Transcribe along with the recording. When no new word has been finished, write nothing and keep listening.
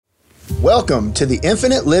Welcome to the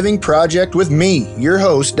Infinite Living Project with me, your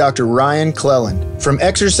host, Dr. Ryan Cleland. From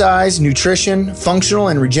exercise, nutrition, functional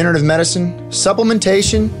and regenerative medicine,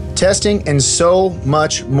 supplementation, testing, and so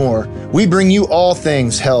much more, we bring you all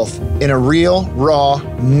things health in a real, raw,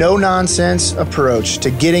 no-nonsense approach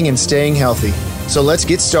to getting and staying healthy. So let's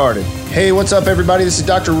get started. Hey, what's up, everybody? This is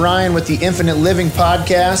Dr. Ryan with the Infinite Living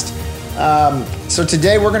Podcast. So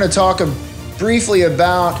today we're going to talk briefly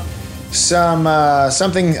about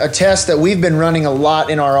a test that we've been running a lot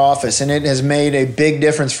in our office, and it has made a big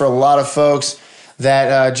difference for a lot of folks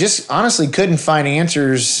that just honestly couldn't find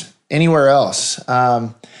answers anywhere else.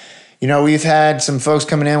 We've had some folks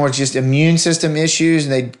coming in with just immune system issues,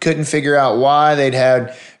 and they couldn't figure out why. They'd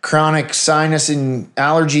had chronic sinus and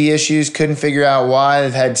allergy issues, couldn't figure out why.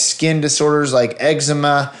 They've had skin disorders like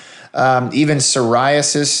eczema, even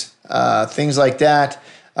psoriasis, things like that.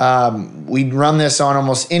 We run this on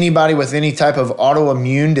almost anybody with any type of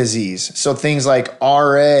autoimmune disease. So things like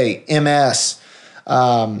RA, MS,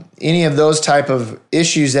 any of those type of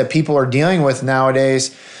issues that people are dealing with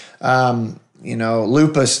nowadays,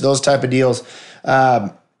 lupus, those type of deals.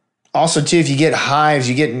 Also too, if you get hives,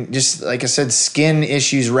 you get, just like I said, skin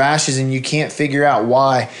issues, rashes, and you can't figure out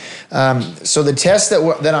why. So the test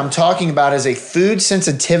that I'm talking about is a food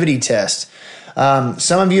sensitivity test.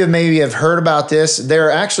 Some of you maybe have heard about this. There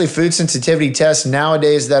are actually food sensitivity tests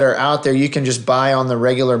nowadays that are out there you can just buy on the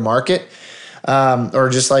regular market, or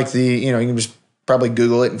just like you can just probably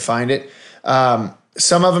Google it and find it.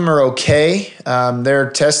 Some of them are okay. There are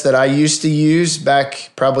tests that I used to use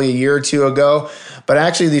back probably a year or two ago, but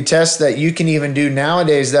actually the tests that you can even do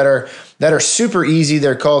nowadays that are super easy,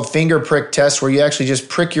 they're called finger prick tests, where you actually just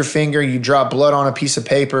prick your finger, you drop blood on a piece of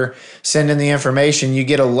paper, send in the information, you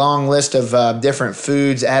get a long list of different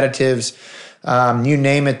foods, additives, you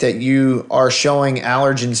name it, that you are showing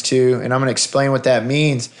allergens to, and I'm going to explain what that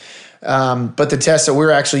means. But the test that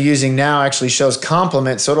we're actually using now actually shows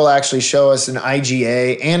complement, so it'll actually show us an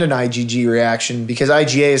IgA and an IgG reaction, because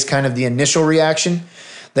IgA is kind of the initial reaction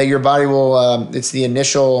that your body will, it's the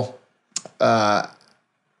initial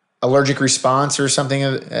allergic response or something.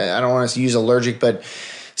 I don't want to use allergic, but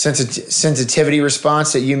sensitivity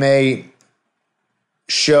response that you may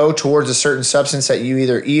show towards a certain substance that you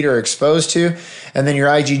either eat or exposed to. And then your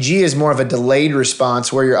IgG is more of a delayed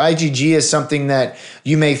response, where your IgG is something that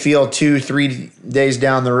you may feel 2-3 days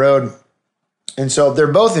down the road. And so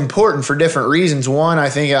they're both important for different reasons. One, I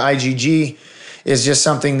think IgG is just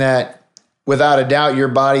something that without a doubt your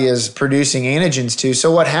body is producing antigens to.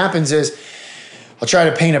 So what happens is, I'll try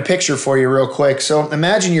to paint a picture for you real quick. So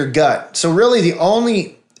imagine your gut. So really the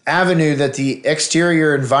only avenue that the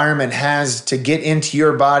exterior environment has to get into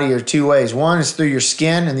your body are two ways. One is through your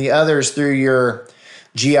skin, and the other is through your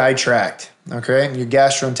GI tract, okay, your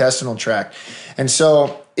gastrointestinal tract. And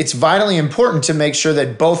so it's vitally important to make sure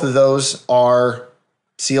that both of those are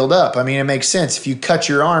sealed up. I mean, it makes sense. If you cut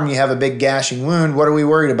your arm, you have a big gashing wound. What are we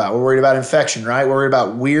worried about? We're worried about infection, right? We're worried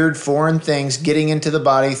about weird foreign things getting into the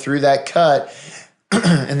body through that cut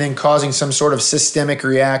and then causing some sort of systemic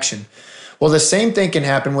reaction. Well, the same thing can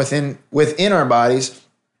happen within our bodies,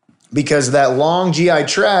 because that long GI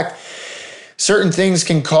tract, certain things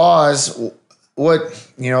can cause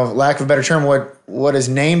lack of a better term, what is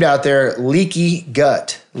named out there, leaky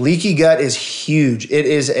gut. Leaky gut is huge. It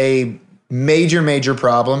is a major, major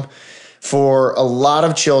problem for a lot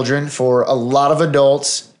of children, for a lot of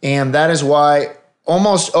adults. And that is why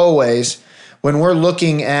almost always when we're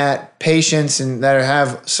looking at patients and that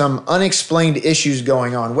have some unexplained issues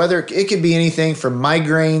going on, whether it could be anything from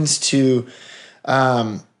migraines to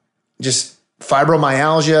just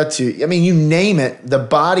fibromyalgia to, you name it, the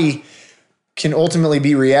body can ultimately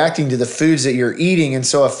be reacting to the foods that you're eating. And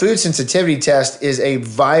so a food sensitivity test is a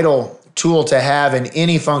vital tool to have in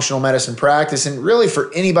any functional medicine practice, and really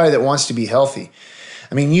for anybody that wants to be healthy.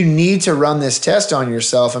 You need to run this test on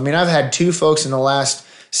yourself. I've had 2 folks in the last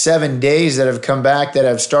 7 days that have come back that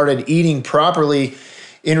have started eating properly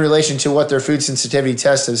in relation to what their food sensitivity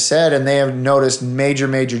test has said, and they have noticed major,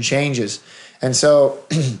 major changes. And so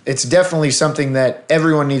it's definitely something that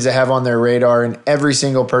everyone needs to have on their radar, and every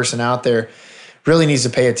single person out there really needs to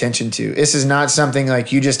pay attention to. This is not something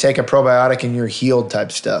like you just take a probiotic and you're healed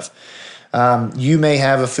type stuff. You may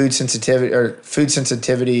have a food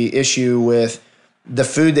sensitivity issue with the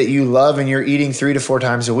food that you love and you're eating 3 to 4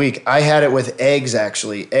 times a week. I had it with eggs,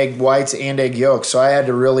 actually, egg whites and egg yolks. So I had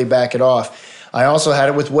to really back it off. I also had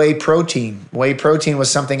it with whey protein. Whey protein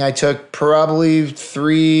was something I took probably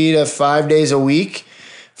 3 to 5 days a week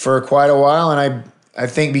for quite a while. And I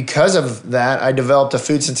think because of that, I developed a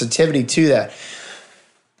food sensitivity to that.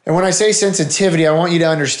 And when I say sensitivity, I want you to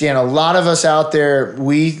understand a lot of us out there,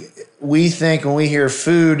 we we think when we hear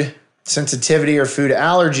food sensitivity or food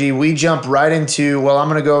allergy, we jump right into, well, I'm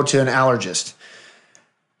going to go to an allergist.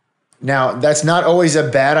 Now, that's not always a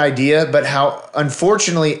bad idea, but how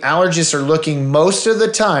unfortunately allergists are looking most of the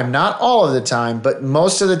time, not all of the time, but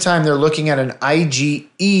most of the time they're looking at an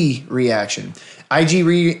IgE reaction.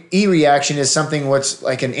 IgE reaction is something what's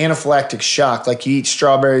like an anaphylactic shock, like you eat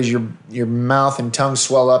strawberries, your mouth and tongue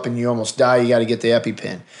swell up and you almost die, you got to get the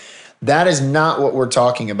EpiPen. That is not what we're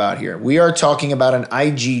talking about here. We are talking about an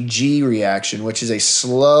IgG reaction, which is a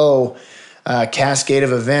slow cascade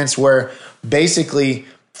of events where basically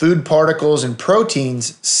food particles and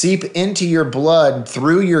proteins seep into your blood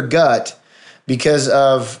through your gut because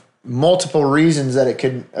of multiple reasons that it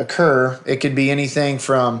could occur. It could be anything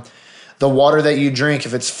from the water that you drink.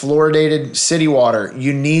 If it's fluoridated city water,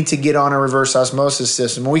 you need to get on a reverse osmosis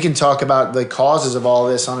system. We can talk about the causes of all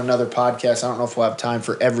this on another podcast. I don't know if we'll have time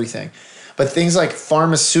for everything. But things like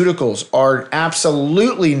pharmaceuticals are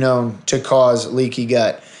absolutely known to cause leaky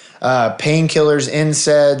gut. Painkillers,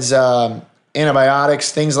 NSAIDs,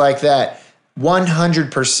 antibiotics, things like that,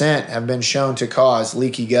 100% have been shown to cause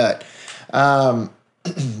leaky gut.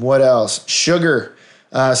 What else? Sugar,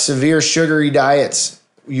 severe sugary diets,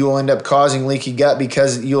 you will end up causing leaky gut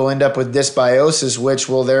because you'll end up with dysbiosis, which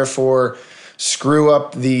will therefore screw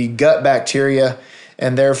up the gut bacteria,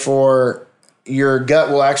 and therefore your gut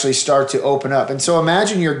will actually start to open up. And so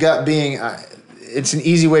imagine your gut being, it's an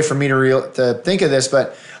easy way for me to think of this,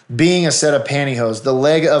 but being a set of pantyhose, the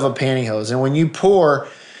leg of a pantyhose. And when you pour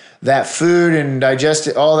that food and digest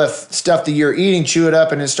it, all that stuff that you're eating, chew it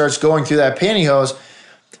up, and it starts going through that pantyhose,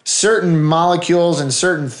 certain molecules and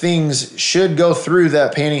certain things should go through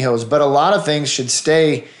that pantyhose, but a lot of things should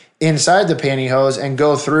stay inside the pantyhose and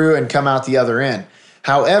go through and come out the other end.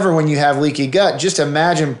 However, when you have leaky gut, just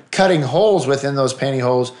imagine cutting holes within those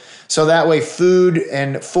pantyhose so that way food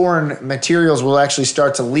and foreign materials will actually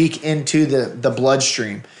start to leak into the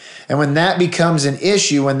bloodstream. And when that becomes an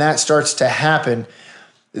issue, when that starts to happen,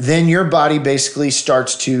 then your body basically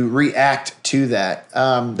starts to react to that.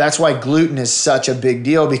 That's why gluten is such a big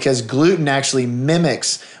deal, because gluten actually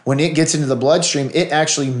mimics, when it gets into the bloodstream, it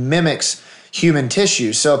actually mimics human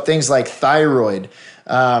tissue. So things like thyroid,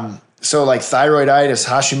 so like thyroiditis,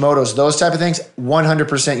 Hashimoto's, those type of things,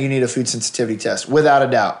 100% you need a food sensitivity test, without a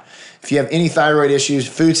doubt. If you have any thyroid issues,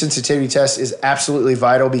 food sensitivity test is absolutely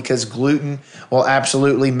vital because gluten will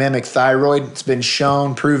absolutely mimic thyroid. It's been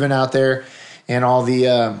shown, proven out there, and all the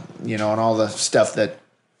and all the stuff that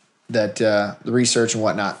the research and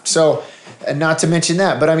whatnot. So, and not to mention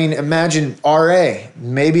that, but I mean, imagine RA.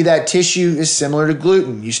 Maybe that tissue is similar to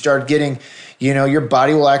gluten. You start getting, your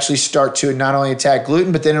body will actually start to not only attack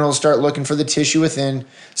gluten, but then it'll start looking for the tissue within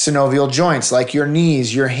synovial joints, like your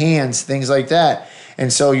knees, your hands, things like that.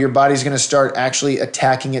 And so your body's going to start actually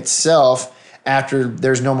attacking itself after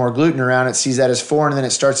there's no more gluten around. It sees that as foreign, and then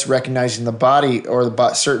it starts recognizing the body or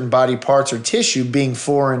the certain body parts or tissue being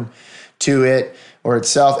foreign to it or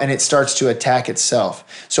itself, and it starts to attack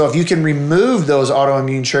itself. So if you can remove those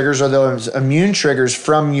autoimmune triggers or those immune triggers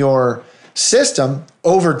from your system,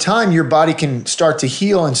 over time your body can start to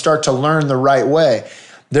heal and start to learn the right way.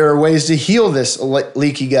 There are ways to heal this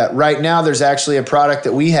leaky gut. Right now, there's actually a product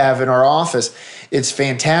that we have in our office. It's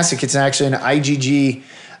fantastic. It's actually an IgG.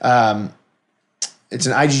 It's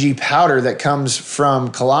an IgG powder that comes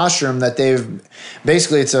from colostrum that they've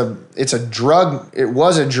basically it's a drug. It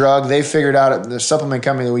was a drug. They figured out, the supplement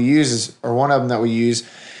company that we use or one of them that we use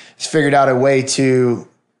has figured out a way to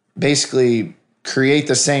basically create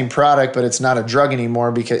the same product, but it's not a drug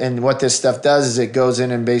anymore. And what this stuff does is it goes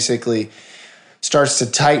in and basically starts to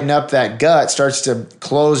tighten up that gut, starts to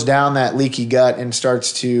close down that leaky gut, and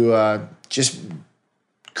starts to just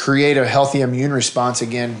create a healthy immune response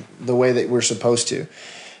again, the way that we're supposed to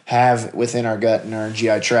have within our gut and our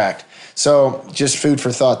GI tract. So just food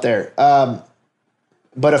for thought there.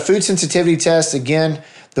 But a food sensitivity test, again,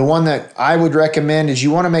 the one that I would recommend is you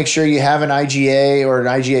want to make sure you have an IgA or an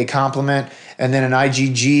IgA complement and then an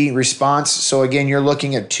IgG response. So again, you're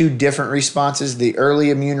looking at two different responses, the early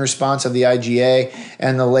immune response of the IgA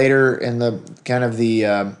and the later and the kind of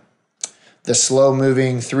the slow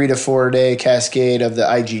moving 3 to 4 day cascade of the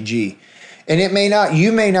IgG. And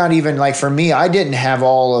you may not even, like for me, I didn't have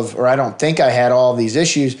I don't think I had all of these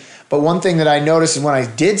issues. But one thing that I noticed is when I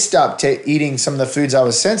did stop eating some of the foods I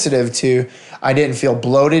was sensitive to, I didn't feel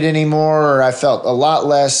bloated anymore, or I felt a lot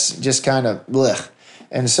less just kind of blech.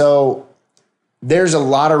 And so there's a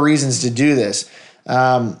lot of reasons to do this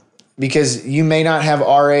because you may not have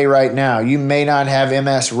RA right now. You may not have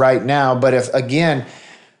MS right now. But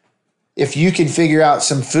if you can figure out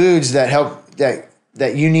some foods that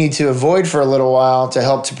that you need to avoid for a little while to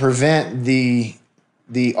help to prevent the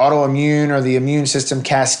autoimmune or the immune system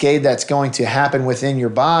cascade that's going to happen within your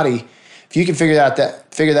body. If you can figure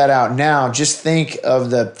that out now, just think of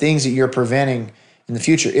the things that you're preventing in the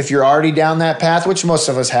future. If you're already down that path, which most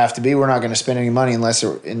of us have to be, we're not going to spend any money unless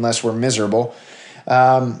we're miserable.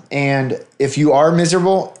 And if you are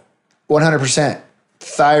miserable, 100%,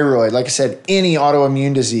 thyroid, like I said, any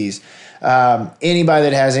autoimmune disease, anybody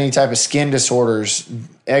that has any type of skin disorders,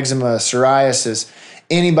 eczema, psoriasis,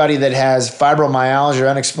 anybody that has fibromyalgia,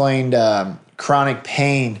 unexplained chronic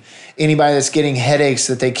pain, anybody that's getting headaches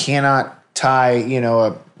that they cannot tie,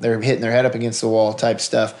 they're hitting their head up against the wall type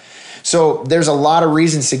stuff. So there's a lot of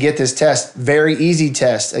reasons to get this test. Very easy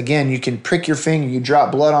test. Again, you can prick your finger, you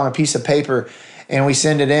drop blood on a piece of paper, and we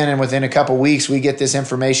send it in, and within a couple weeks, we get this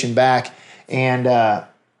information back. And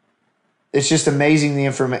it's just amazing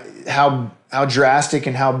how drastic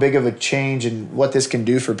and how big of a change and what this can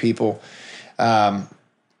do for people to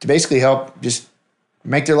basically help just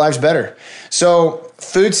make their lives better. So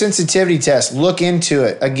food sensitivity test, look into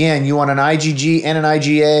it. Again, you want an IgG and an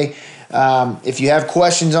IgA. If you have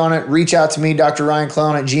questions on it, reach out to me,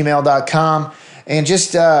 drryanclellan@gmail.com, and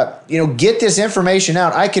just, get this information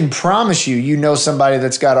out. I can promise you know somebody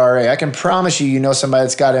that's got RA. I can promise you know somebody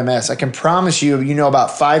that's got MS. I can promise you know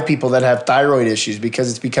about 5 people that have thyroid issues because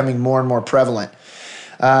it's becoming more and more prevalent.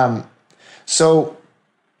 So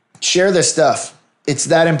share this stuff. It's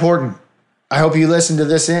that important. I hope you listen to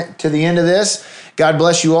the end of this. God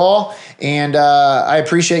bless you all, and I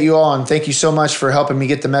appreciate you all, and thank you so much for helping me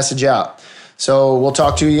get the message out. So we'll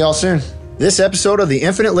talk to you all soon. This episode of the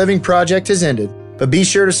Infinite Living Project has ended, but be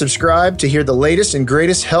sure to subscribe to hear the latest and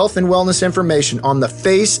greatest health and wellness information on the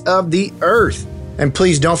face of the earth. And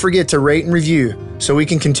please don't forget to rate and review so we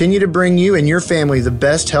can continue to bring you and your family the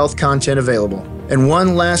best health content available. And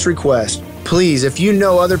one last request. Please, if you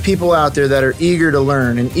know other people out there that are eager to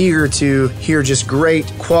learn and eager to hear just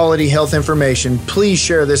great quality health information, please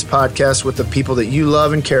share this podcast with the people that you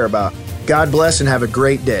love and care about. God bless and have a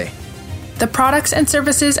great day. The products and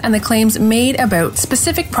services and the claims made about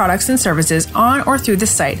specific products and services on or through the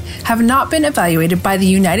site have not been evaluated by the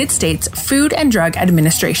United States Food and Drug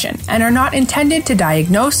Administration and are not intended to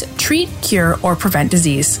diagnose, treat, cure, or prevent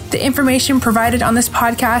disease. The information provided on this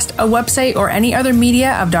podcast, a website, or any other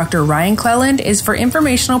media of Dr. Ryan Cleland is for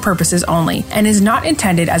informational purposes only and is not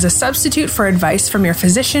intended as a substitute for advice from your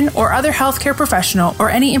physician or other healthcare professional or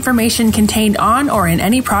any information contained on or in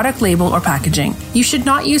any product label or packaging. You should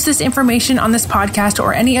not use this information on this podcast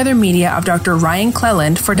or any other media of Dr. Ryan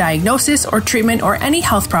Cleland for diagnosis or treatment or any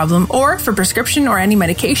health problem or for prescription or any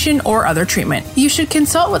medication or other treatment. You should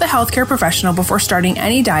consult with a healthcare professional before starting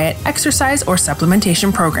any diet, exercise, or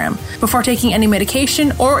supplementation program, before taking any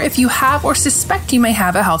medication, or if you have or suspect you may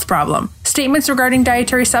have a health problem. Statements regarding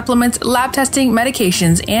dietary supplements, lab testing,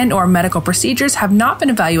 medications, and or medical procedures have not been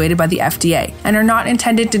evaluated by the FDA and are not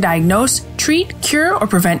intended to diagnose, treat, cure, or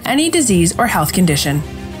prevent any disease or health condition.